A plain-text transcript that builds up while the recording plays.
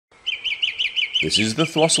This is the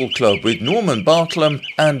Throstle Club with Norman Bartlam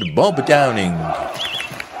and Bob Downing.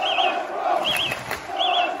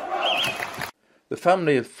 The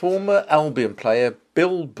family of former Albion player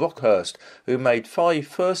Bill Brockhurst, who made 5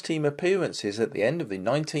 first-team appearances at the end of the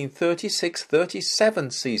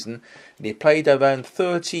 1936-37 season, and he played around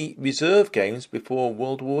 30 reserve games before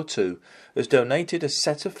World War II, has donated a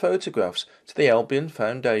set of photographs to the Albion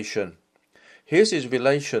Foundation. Here's his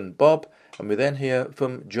relation, Bob, and we then hear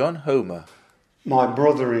from John Homer. My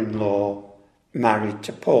brother-in-law married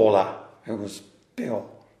to Paula, who was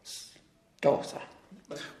Bill's daughter.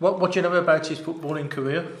 What do you know about his footballing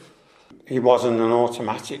career? He wasn't an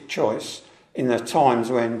automatic choice in the times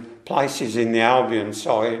when places in the Albion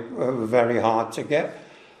side were very hard to get.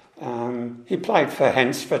 He played for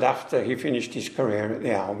Hensford after he finished his career at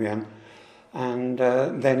the Albion, and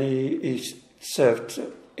then he served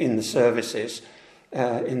in the services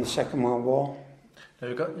in the Second World War. Now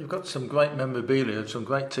you've got some great memorabilia, some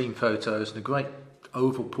great team photos, and a great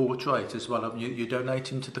oval portrait as well. You're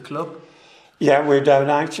donating to the club? Yeah, we're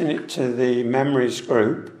donating it to the Memories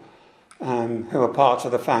Group, who are part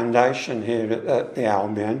of the foundation here at the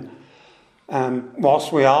Albion.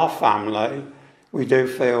 Whilst we are family, we do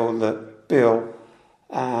feel that Bill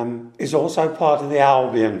is also part of the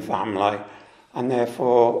Albion family, and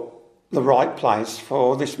therefore the right place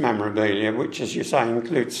for this memorabilia, which, as you say,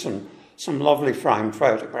 includes some lovely framed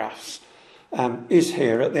photographs, is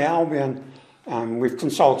here at the Albion. We've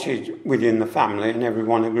consulted within the family and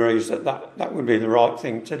everyone agrees that would be the right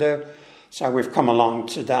thing to do. So we've come along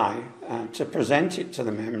today to present it to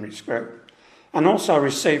the Memories Group and also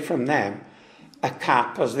receive from them a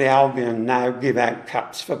cap, as the Albion now give out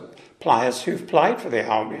caps for players who've played for the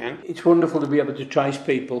Albion. It's wonderful to be able to trace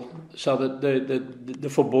people so that the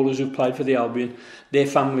footballers who've played for the Albion, their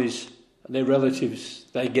families, their relatives,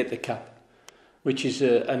 they get the cap, which is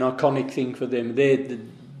an iconic thing for them.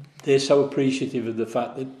 They're so appreciative of the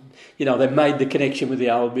fact that, you know, they made the connection with the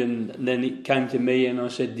Albion, and then it came to me and I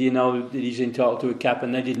said, do you know that he's entitled to a cap?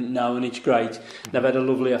 And they didn't know, and it's great. They've had a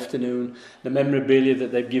lovely afternoon. The memorabilia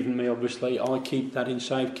that they've given me, obviously, I keep that in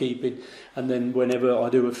safekeeping, and then whenever I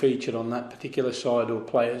do a feature on that particular side or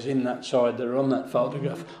players in that side that are on that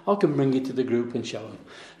photograph, I can bring it to the group and show them.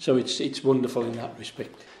 So it's wonderful in that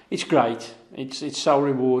respect. It's great. It's so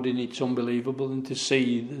rewarding. It's unbelievable, and to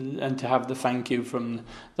see and to have the thank you from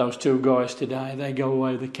those 2 guys today. They go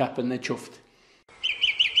away with the cap and they're chuffed.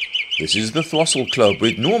 This is the Throstle Club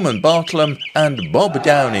with Norman Bartlam and Bob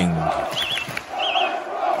Downing.